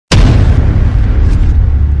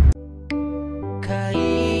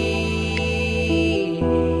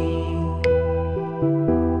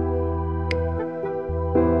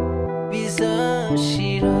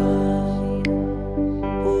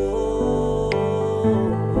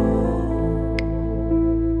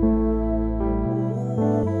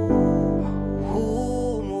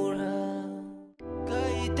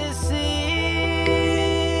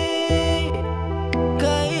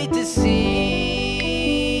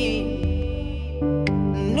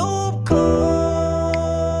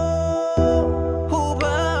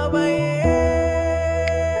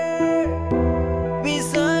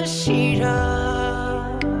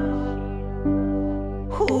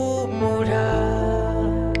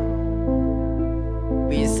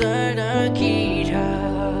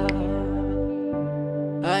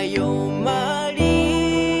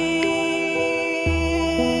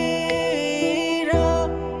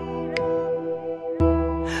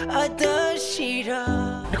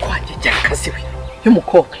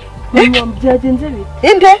Y'umukobwa byagenze bite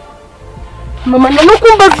inde mama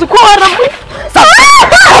namukumbaza uko waramu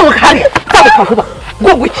sabuka vuba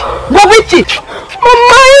ngo guki mama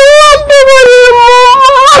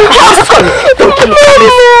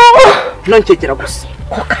nongegera gusa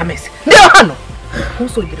ko kameze ndeba hano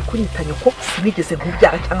ntuzongere kunyitanya ko sinigeze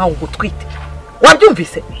nkubyara cyangwa ngo gutwite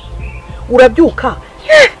wabyumvise urabyuka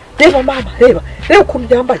reba mama reba ukuntu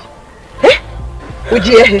byambaye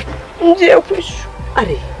ugiye he ngiye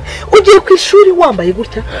kwishuri ugiye ku ishuri wambaye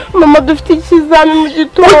gutya mama dufite ikizami mu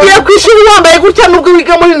gitondo ugiye ku ishuri wambaye gutya nubwo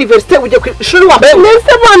wiga muri university ugiye ku ishuri wambaye nese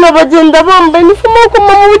abana bagenda bambaye uniforme ko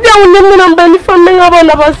mama ujya unyemera ambaye uniforme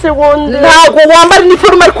y'abana ba secondaire ntabwo wambara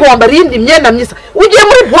uniforme ariko wambara iyindi myenda myiza ugiye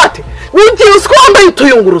muri boîte ugiye usko wambaye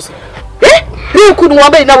utuyunguruzo reba ukuntu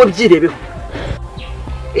wambaye nawe byirebeho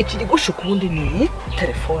iki gigushuka ubundi ni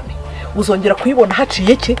telefone uzongera kuyibona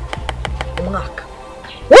haciye iki umwaka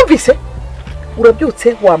wumvise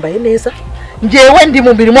urabyutse wambaye neza ngewe ndi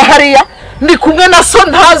mu mirimo hariya ndi kumwe na so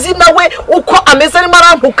ntazi nawe uko ameze arimo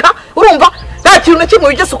arantuka urumva nta kintu na kimwe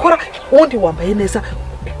wigeze ukora ubundi wambaye neza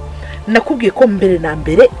nakubwiye ko mbere na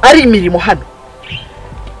mbere ari imirimo hano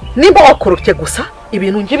nimba wakorokye gusa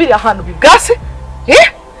ibintu nge biri ahantu bibwase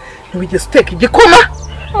ntiwigeze uteka igikoma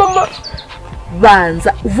mama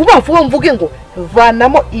banza vuba mvuge ngo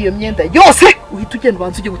vanamo iyo myenda yose uhita ugenda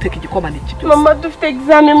ubanza ujye guteka igikoma n'iki byose mama dufite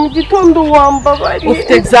examen mu gitondo wambabari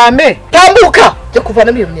ufite examen tambuka cyo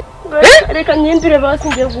kuvanamo iyo myenda reka nyindure basi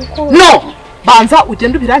ngiye gukora no banza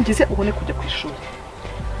ugende ubirangize ubone kujya ku ishuri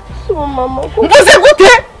mama mvuze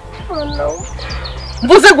gute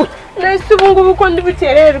nese ubu ngubu ko ndi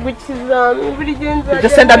bukerererwa ikizami buri genza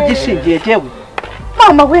byose ndabyishingiye jewe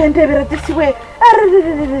mama we ndebera disi we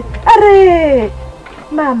are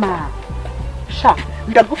mama sha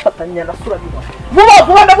ndagufatanya na sura biba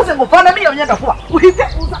vuba ndavuze ngo vanamo iyo myenda vuba uhite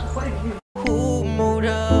uza ukora ibintu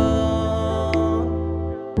humura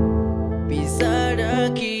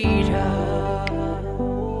bizaragira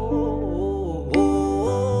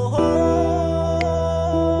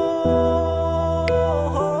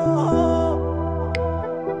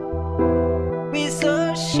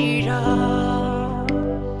bizashira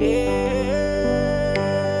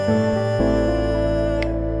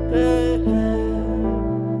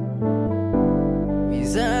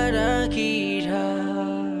bizaragira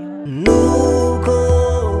nuko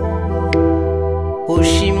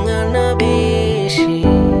ushimwa na benshi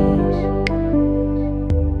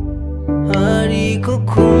ariko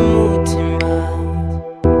ku mutima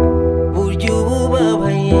buryo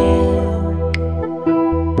ububabaye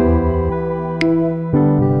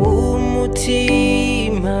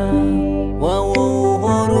umutima wawo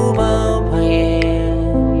uhora ubabaye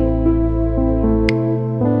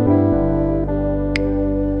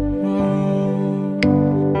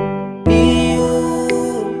iyo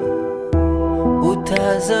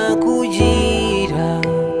utaza kugira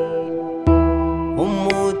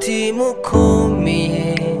umutima ukomeye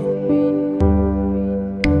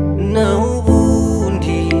naho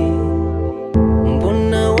ubundi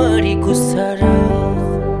mbona wari gusara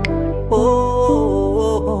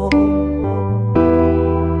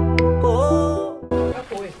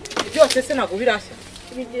byose se ntabwo birashya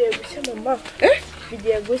bigiye gushya mama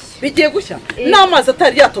bigiye gushya n'amazi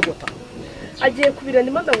atari yatogota agiye kubira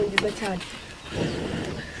ndimo ndahungiza cyane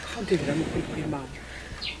kandi biramukuri kw'Imana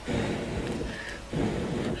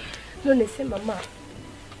none se mama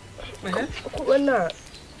kubona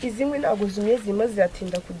izi nkwi ntabwo zumye zirimo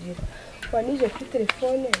ziratinda kugira wanije kuri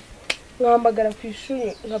telefone nkahamagara ku ishuri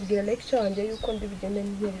nkabwira lecture wanjye yuko ndi bugende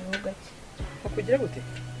nterereho gake bakugira gute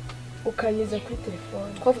ukanyuza kuri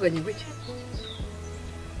telefone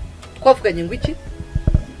twavuganye ngo iki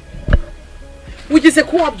ugize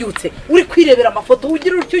ko wabyutse uri kwirebera amafoto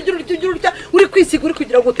ugira urutya uri kwisiga uri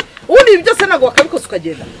kugira gute ubundi ibi byose ntabwo wakabikoze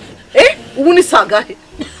ukagenda ubu ni sangahe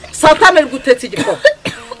saa tanu ari gutetse igikoma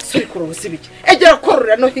asuri korora sibiki egera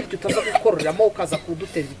korora no hirya utaza gukororeramo ukaza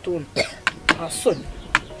kudutera ibituntu asoni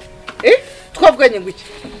twavuganye ngo iki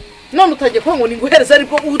none utagiye kwa ngo ninguhereza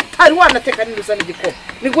ariko utari wanateka n'uza n'igikoma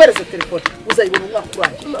ninguhereza telefone uzayibona umwaka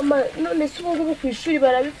uranje mama none se ubu ku ishuri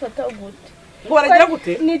barabifata gute ngo baragira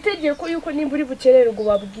gute nitegeko yuko nimba uri bukerere ngo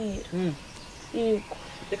babwira yego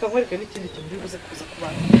reka nkwereke n'ikindi kintu uri buze kuza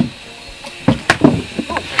kubana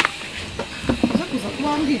kuza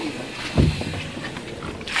kubambirira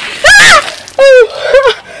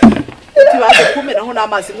tibaze kumeraho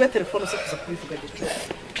n'amazi ngo telefone se kuza kubivuga gicu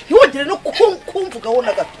ntiwongere no kumvugaho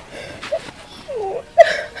na gato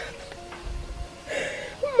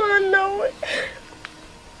mana we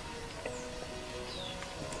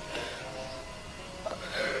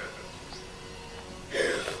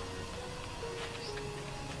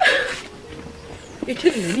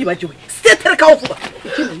ikindi nibagiwe seterekaho vuba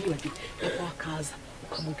ikindi nibagiwe wakaza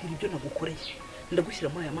ukamubwira ibyo nagukoreye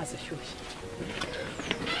ndagushyira muri aya mazi ashyushye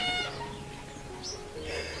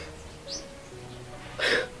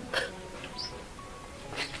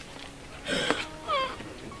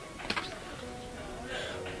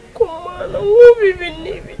kumana nk'ubibi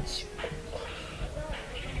n'ibiki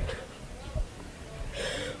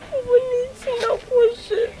ubu ni iki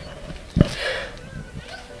nakoze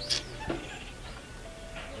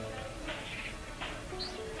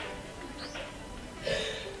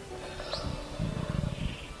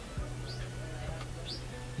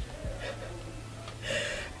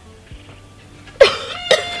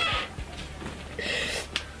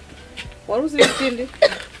waruzi ikindi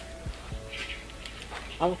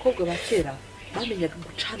abakobwa ba kera bamenyaga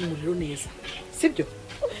gucana umuriro neza sibyo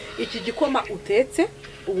iki gikoma utetse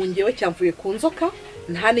ubu ngewe cyamvuye ku nzoka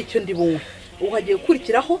nta nicyo ndi bunywe ubu hagiye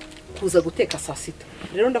gukurikiraho kuza guteka saa sita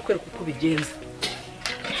rero ndakwereka uko bigenza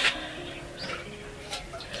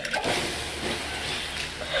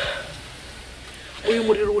uyu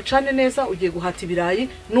muriro uwucane neza ugiye guhata ibirayi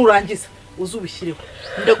nurangiza uzubishyireho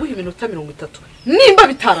ndaguha iminota 30 nimba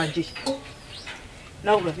bitarangiye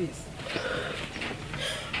nawe urabizi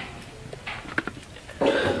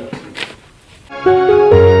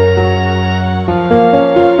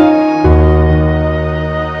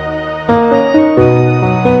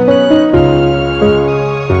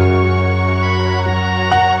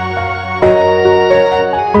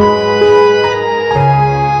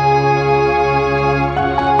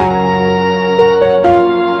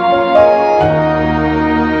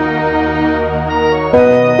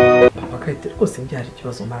rwose njye hari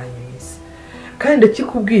ikibazo maranye iminsi kandi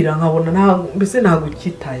ndakikubwira nkabona mbese ntabwo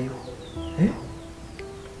ukitayeho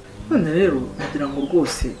none rero ndagira ngo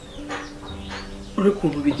rwose uri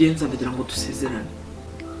kuntu bigenza ndagira ngo dusezerane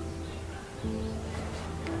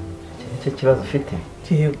icyo kibazo ufite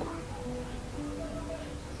yego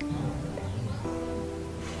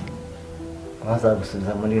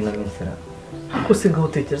bazagusubiza muri ino minsi ariko se ngaho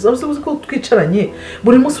utekereza uzi ko twicaranye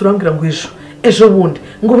buri munsi urambwira ngo ejo bundi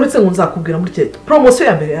ngo uretse ngo nzakubwira muri cye promotion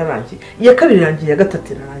ya mbere yarangiye iya kabiri irangiye ya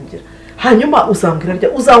gatatu irarangira hanyuma uzambwira rya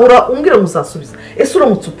uzahora umbwira ngo uzasubiza ese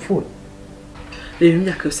uramutse upfuye rero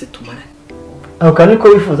imyaka yose tumaranye aho kandi ko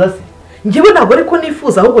wifuza se ngiwe ntabwo ariko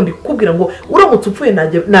nifuza ahubwo ndi kukubwira ngo uramutse upfuye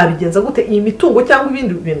nabigenza gute iyi mitungo cyangwa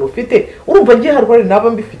ibindi bintu ufite urumva ngiye harwari naba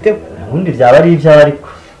mbifiteho ubundi byaba ari ibyawe ariko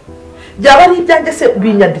byaba ari ibyanjye se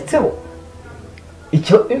binyanditseho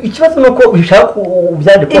ikibazo nuko ushaka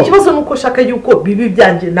ubyandikaho ikibazo nuko ushaka yuko bibi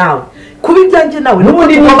byanjye nawe kuba ibyanjye nawe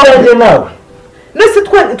n'ubundi byanjye nawe nese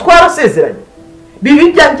twarasezeranye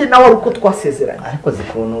bibi byanjye nawe ari uko twasezeranye ariko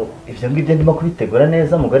zikuntu ibyo ngibyo ndimo kubitegura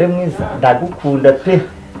neza mugore mwiza ndagukunda pe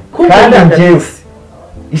kandi njyewe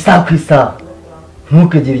isaha ku isaha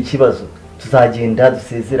ntukagire ikibazo tuzagenda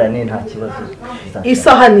dusezerane nta kibazo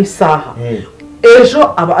isaha ni isaha ejo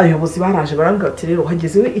abayobozi baraje barambwira ati rero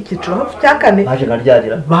hagezewe icyiciro hafi cya 4 baje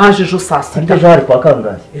ngaryarira baje ejo saa 6 ejo hari kwa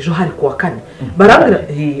kangahe ejo hari kwa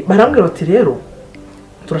 4 barambwira ati rero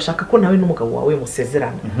turashaka ko nawe n'umugabo wawe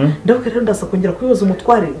musezerana ndavuga rero ndasa kongera kubibaza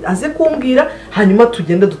umutware aze kumbwira hanyuma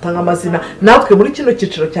tugende dutanga amazina natwe muri kino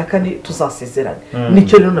cyiciro cya 4 tuzasezerana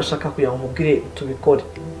nicyo rero nashaka kugira ngo mubwire tubikore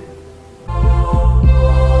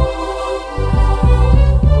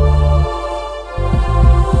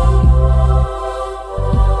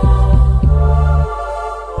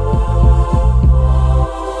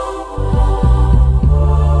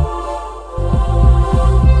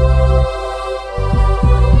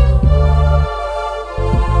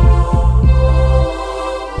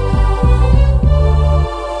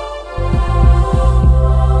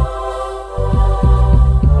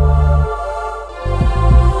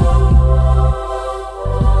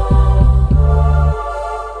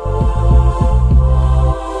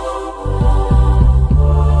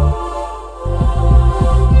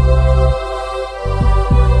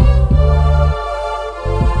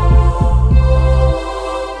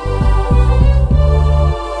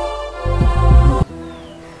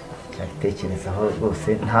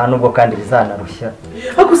rwose nta nubwo kandi bizanarushya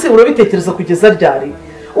ariko se urabitekereza kugeza ryari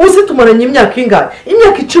ubu se tumaranye imyaka ingahe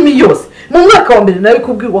imyaka 10 yose mu mwaka wa mbere nawe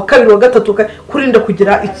kubwira wa kabiri wa gatatu kurinda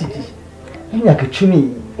kugera iki gihe imyaka 10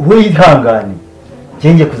 wihangane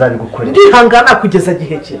cyenge kuzabigukorera ndihangana kugeza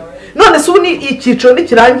gihe cye none se ubu ni icyiciro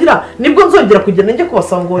nikirangira nibwo nzongera kugenda njye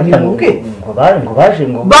kubasangurira mumbwe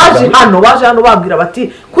ngo baje hano bambwira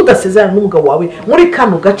bati kudasezerana n'umugabo wawe muri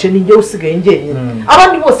kano gace ninjye usigaye ngenyine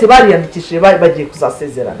abandi bose bariyandikishije bagiye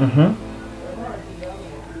kuzasezerana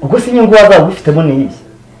ubwo se inyungu wazaba ufitemo ni iki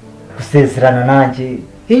gusezerana nanjye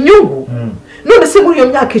inyungu none se muri iyo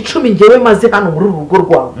myaka 10 ngewe maze hano muri urugo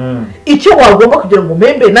rwawe icyo wagomba kugira ngo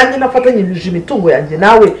mpembe nanjye nafatanyije imitungo yanjye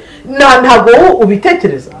nawe ntago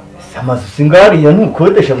ubitekereza amazu singariya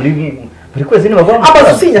ntukodesha buri kwezi ni bavamo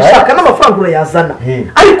amazu sinyashaka n'amafaranga urayazana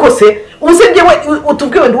ariko se uze ngewe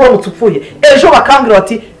utubwiwe ndi uramutse upfuye ejo bakambwira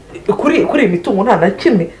bati kuri imitungo nta na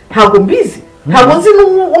kimwe ntago mbizi ntago nzi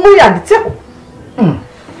n'uyanditseho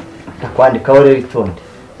ndakwandikaho rero itonde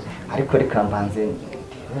ariko reka mbanze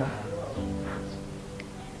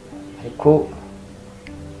ariko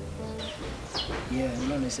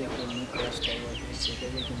none se ko muri class cyangwa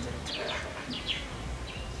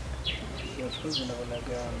yafuze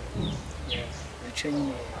nabonaga bice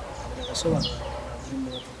nyine agasobanura muri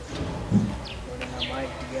mu na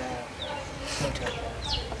idea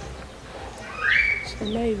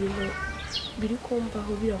nawe ibintu biri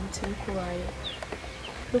kumbaho biramutse bikubaye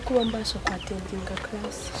no kuba mbasha kwatendinga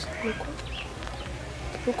class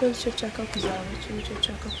nuko nicyo nshaka kuzaba nicyo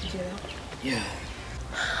nshaka kugeraho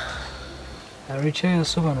Arice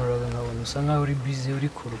yasobanuraga nkabona usa nkaho uri busy uri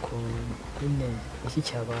kurukuntu nyine iki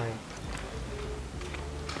cyabaye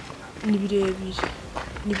ni birebire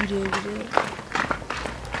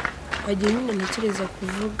agiye nyine ntekereza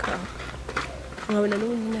kuvuga nkabona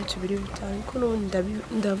n'ubundi ntacyo biri bitanga kuko n'ubundi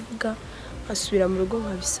ndavuga asubira mu rugo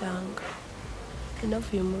nkabisanga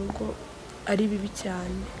navuye mu rugo ari bibi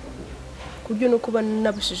cyane kuryo no kuba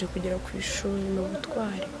nabashije kugera ku ishuri no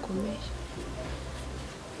gutwara bikomeye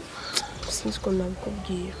sinzi ko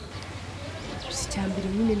nabikubwira gusa icyambere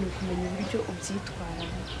nyine ni ukumenya uburyo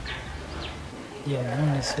ubyitwaramo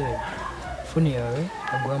none se foni yawe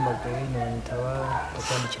naguhamagaye nitaba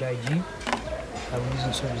ndakwandikira IG abuze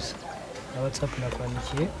unsubiza na WhatsApp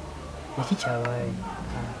nakwandikiye iki cyabaye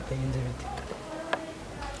yagenze bite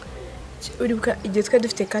uribuka igihe twari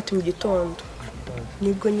dufite kati mu gitondo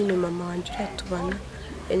nibwo nyine mama wanje yatubana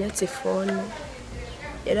yanyatse fone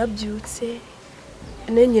yarabyutse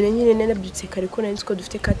nyine narabyutse kare ko nari ko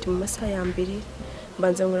dufite kati mu masaha ya mbere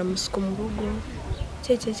mbanza ngura amasuku mu rugo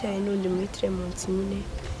cyane n'undi muri Tremonti nyine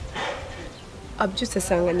abyutse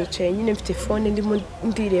asanga nicaye nyine mfite fone ndimo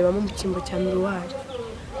ndirebamo mu kimbo cya miruwari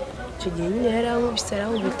icyo gihe nyine yarankubise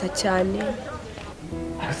arankubita cyane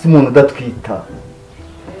hasi umuntu udatwita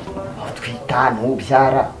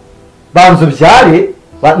ntubyara banza ubyare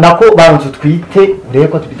nako banza utwite urebe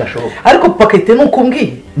ko bidashoboka ariko pakete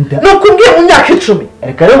nukumbwiye mu myaka 10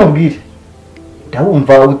 reka rero mubwire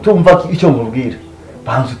ndabumva utumva icyo mubwira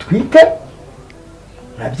banza utwite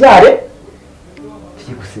nabyare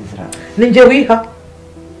tugiye gusezerana ninjye wiha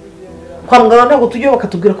kwa muganga ntabwo tujye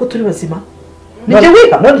bakatubwira ko turi bazima ninjye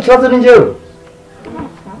wiha none ikibazo ni njyewe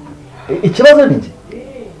ikibazo ni njye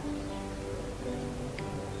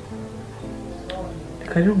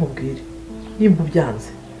rero mubwire nimba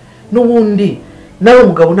ubyanze n'ubundi nawe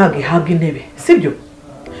mugabo ntabwo ihabwa intebe sibyo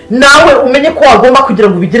nawe umenye ko wagomba kugira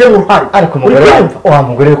ngo ubigire mu ruhare ariko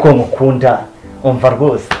mugore ko mukunda umva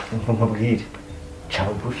rwose mubwire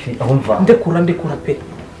cyangwa bufi umva ndekura pe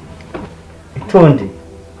itonde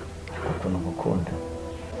kuko mukunda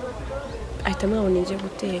ahita mwabona ngiye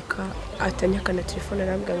guteka atanyaka na telefone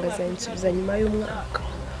arambwira ngo azansubiza nyuma y'umwaka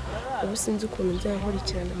ubu sinzi ukuntu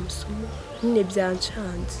nzakurikirana amasomo nyine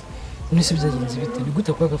byancanze none se byagenze bite ni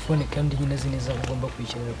gute kwa gafone kandi nyine azi neza ko ugomba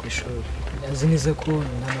kwikenera ku ishuri azi neza ko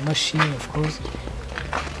nta mashini of course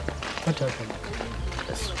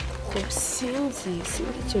sinzi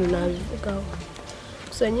ikintu nabivugaho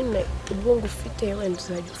gusa nyine ubwo ngufite wenda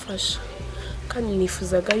uzajya ufasha kandi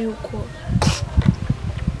nifuzaga yuko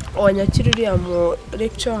wanyakira uriya mu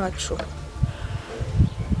lecture wacu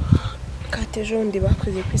katejo ndi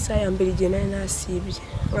bakoze ku isaha ya mbere igihe nari nasibye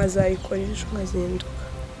nkazayikora ejo nkazinduka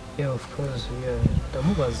of course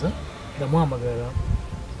ndamubaza ndamuhamagara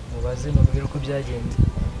mubaze mubwire uko byagenze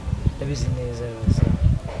ndabizi neza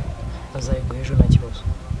azayiguha ejo nta kibazo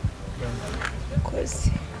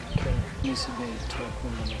koze Yes, babe,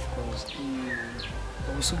 turakundana of course.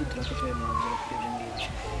 Ubusugu turakatwaye mu nzira kuri ibyo ngibyo.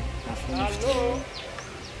 Nafuna ifite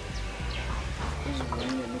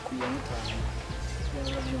uzubonye no kujya mutanga.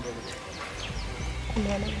 Yaba byumva gute?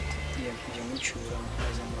 kumwana gute kujya mucyura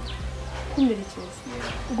mukazana kumerekeza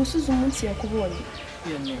gusuza umunsi yakubonye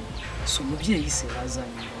si umubyeyi se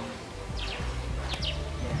bazanye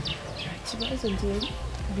ikibazo ngiye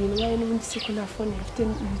bintwaye n'ubundi se ko nta fone mfite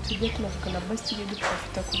tujya tunavugana basi tujye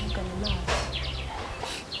dufite kuvugana nawe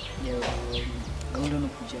gahunda no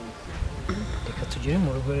kujyamo reka tugere mu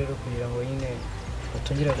rugo rero kugira ngo nyine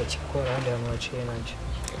batongere agakikora ahandi hantu haciye nacyo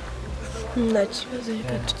nta kibazo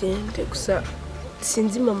reka tugende gusa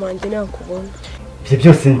sinzi mama wanjye nakubona ibyo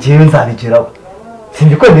byose njyewe nzabigeraho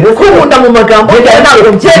simbikwemerera kubunda mu magambo ntabwo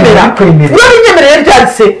byemera urabinyemereye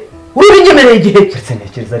ryanditse urabinyemereye igihe ndetse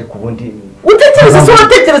ntekereza ariko ubundi utekereza se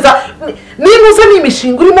uratekereza niba uza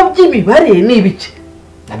n'imishinga urimo by'imibare ni ibiki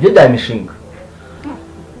nabyo bya mishinga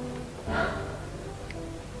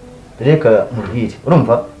reka nkubwire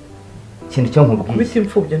urumva ikintu cyo nkubwire kubita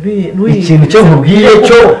imfubyi ikintu cyo nkubwire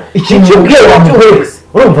cyo ikintu nkubwire wa mugore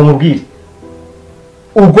urumva nkubwire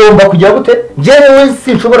ugomba kujya gute njyewe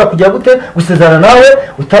sinshobora kujya gute gusezerana nawe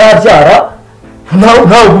utarabyara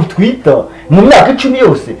ntawe gutwita mu myaka 10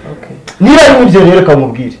 yose niba ari mubyo rero reka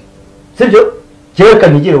nkubwire sibyo njyewe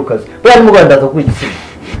kanigire ku kazi bwa ni muganda ndaza kuri igitsina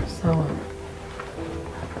sawa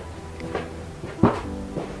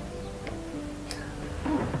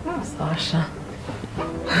Sasha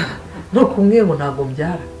no kumwe ngo ntabwo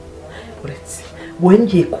mbyara uretse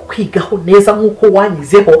wongeye kukwigaho neza nk'uko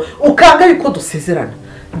wanyizeho ukanga yuko dusezerana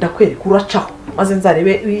ndakwereka uracaho maze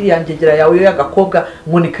nzarebe iriyangegera yawe y'agakobwa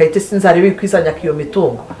ngo ni Kayitesi nzarebe ko izanya kiyo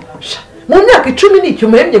mitungo mu myaka 10 n'icyo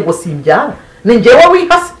muhemye ngo simbyara ni njyewe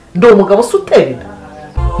wihase ndi umugabo suterina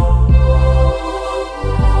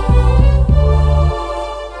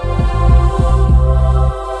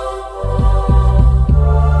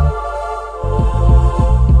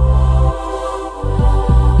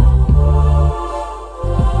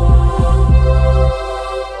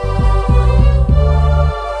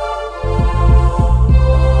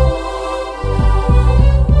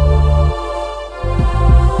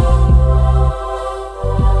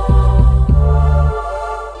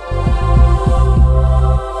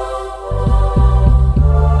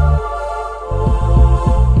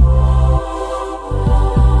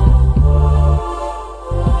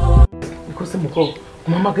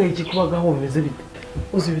umamagaye iki kubagaho bimeze bite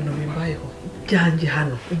uzi ibintu bimbayeho byanjye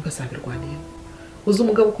hano ugasabirwaniye uzi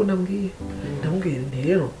umugabo ukunda mbwiye ndamubwiye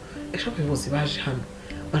rero eshaka bose baje hano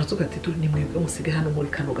barazuga ati turi nimwebwe musige hano muri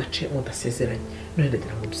kano gace mudasezeranye none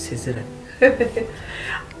ndagira ngo dusezeranye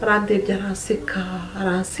arandebye aranseka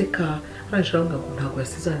arashaka ngo ntago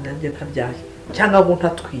yasezeranye nanjye ntabyaye cyangwa ngo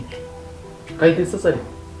ntatwite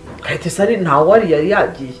Kayitesi ari ntawe wari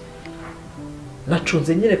yagiye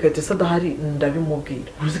nacunze nyine Kayitesi adahari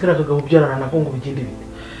ndabimubwira uzikira kagabo byarana nako ngo bigende bite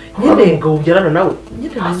nyine kagabo byarana nawe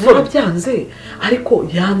nyine narabyanze ariko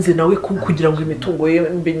yanze nawe kugira ngo imitungo ye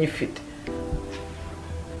mbe nyifite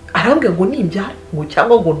arambwira ngo nimbyara ngo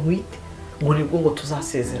cyangwa ngo ntwite ngo nibwo ngo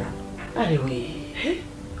tuzasezerana ariwe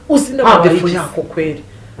uzi n'amadefu yako kweri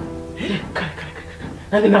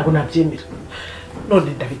nanjye ntabwo nabyemera none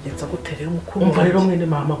ndabigenza guterera umukuru umva rero mwene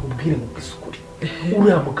mama nkubwire mu bisukuri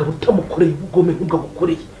uriya mugabo utamukoreye ubugome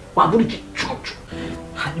nk'ubwagukoreye wabura igicucu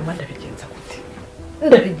hanyuma ndabigenza gute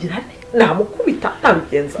ndabigira ne namukubita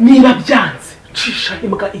nabigenza niba byanze cisha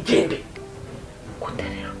imbwa igende gute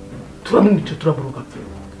rero turamwica turamuruga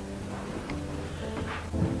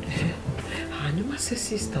hanyuma se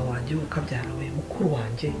sister wanjye ukabyara we mukuru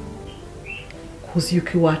wanjye kuzi yuko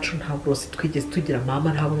iwacu ntabwo rose twigeze tugira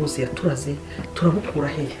mama ntabwo rose yaturaze turabukura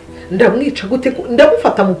hehe ndamwica gute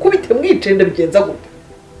ndamufata mukubite mwice ndabigenza gute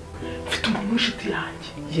mfite umuntu w'inshuti yanjye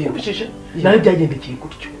yebesheje nawe byagendekeye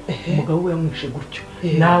gutyo umugabo we yamwishe gutyo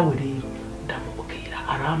nawe rero ndamubwira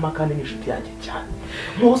arama kandi n'inshuti yanjye cyane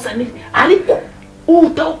muzane ariko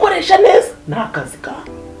utawukoresha neza nta kazi kawe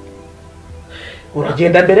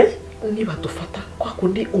uragenda mbere niba dufata kwa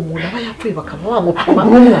kundi umuntu aba yapfuye bakaba bamupima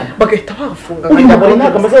bagahita bafunga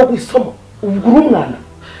ntabwo amaze yo kwisoma ubwo uri umwana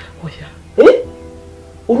oya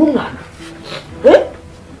uri umwana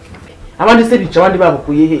abandi se bica abandi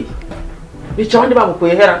babukuye hehe bica abandi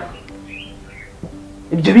babukuye hera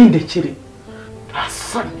ibyo bindekere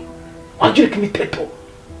asane wagirika imiteto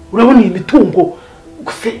urabona iyi mitungo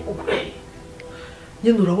gusa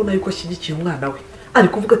nyine urabona yuko ashyigikiye umwana we ari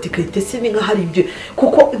kuvuga ati Kayitesi ni nka hari ibyo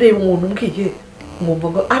kuko reba umuntu umbwiye ngomba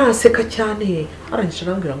ngo aranseka cyane arangije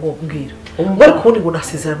arambwira ngo mbwira ngo ariko ubundi ngo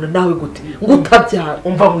nasezerana nawe gute ngo utabyara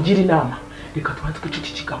umva mugira inama reka tubanze twice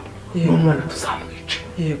iki kigabo n'umwana tuzamwice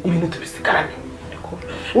ibintu tubisigarane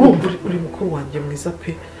urumva uri mukuru wanjye mwiza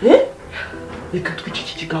pe reka twice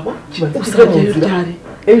iki kigabo kibanze usabye ryari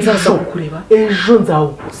nzaza kukureba ejo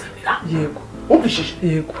nzawukuzanira yego umvishije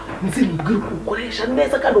yego nzimubwira uko ukoresha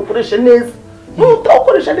neza kandi ukoreshe neza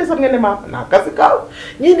utakoresha neza mwene mama ni akazi kawe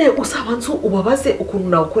nyine uzabanza ubabaze ukuntu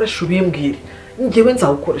nawukoresha ubimbwire njyewe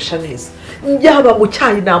nzawukoresha neza yaba mu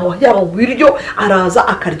cyayi namuha yaba mu biryo araza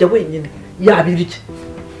akarya wenyine yabirya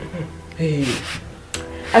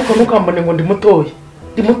ariko ntukambone ngo ndi mutoya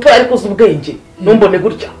ariko uzi ubwenge ntumbone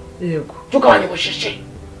gutya yego cyo ukabanyibushishe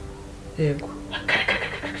yego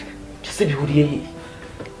byose bihuriye hehe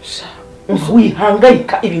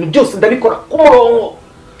wihangayika ibintu byose ndabikora ku murongo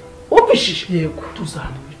wumvishije yego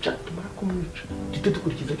tuzamwica tumara kumwica duhite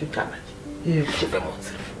dukurikiza icyo cyana cye yego kive mu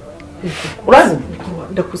nzira urazi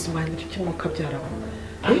ndakuzimanira iki mwuka byaraho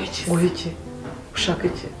ngo iki ushaka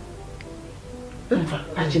iki umva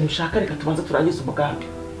nta kintu ushaka reka tubanze turangize umugambi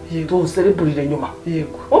yego tuwusereburire nyuma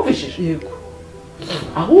yego wumvishije yego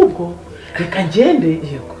ahubwo reka ngende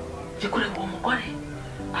yego njye kureba uwo mugore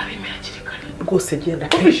abimera hakiri kare rwose genda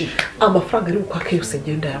wumvishije amafaranga ari bukwake yose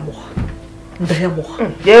ngenda ndayamuha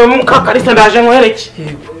yewe mukakarisa ndaje nkwereke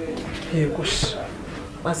yego yego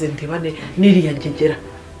maze ndibane niriya ngegera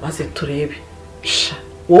maze turebe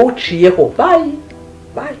wowe uciyeho bayi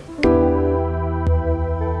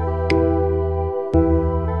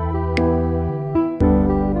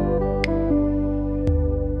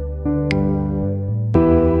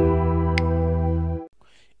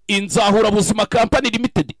Inzahura Buzima Company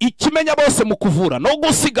Limited ikimenya bose mu kuvura no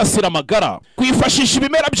gusigasira amagara kwifashisha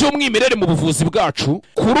ibimera by'umwimerere mu buvuzi bwacu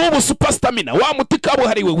kuri ubu Superstamina wa muti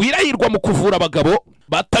kabuhariwe wirahirwa mu kuvura abagabo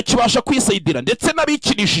batakibasha kwisayidira ndetse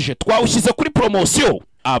n'abikinishije twawushyize kuri promotion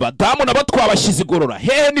abadamu nabo twabashyize igorora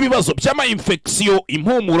hehe n'ibibazo by'ama infection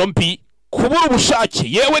impumuro mbi kubura ubushake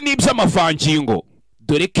yewe n'iby'amavangingo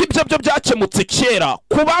dore ko ibyo byo byakemutse kera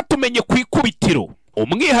kubatumenye kwikubitiro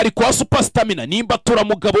umwihariko wa Superstamina nimba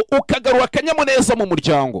turamugabo ukagarura akanyamuneza mu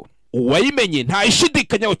muryango uwayimenye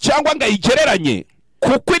ntayishidikanyaho cyangwa ngo ayigereranye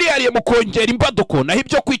kuko irihariye mu kongera imbaduko naho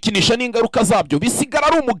ibyo kwikinisha n'ingaruka zabyo bisigara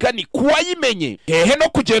ari umugani kuwayimenye hehe no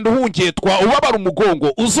kugenda uhungetwa ubabara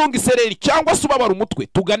umugongo uzunga isereri cyangwa se ubabara umutwe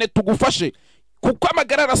tugane tugufashe kuko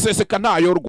amagara araseseka ntayorwa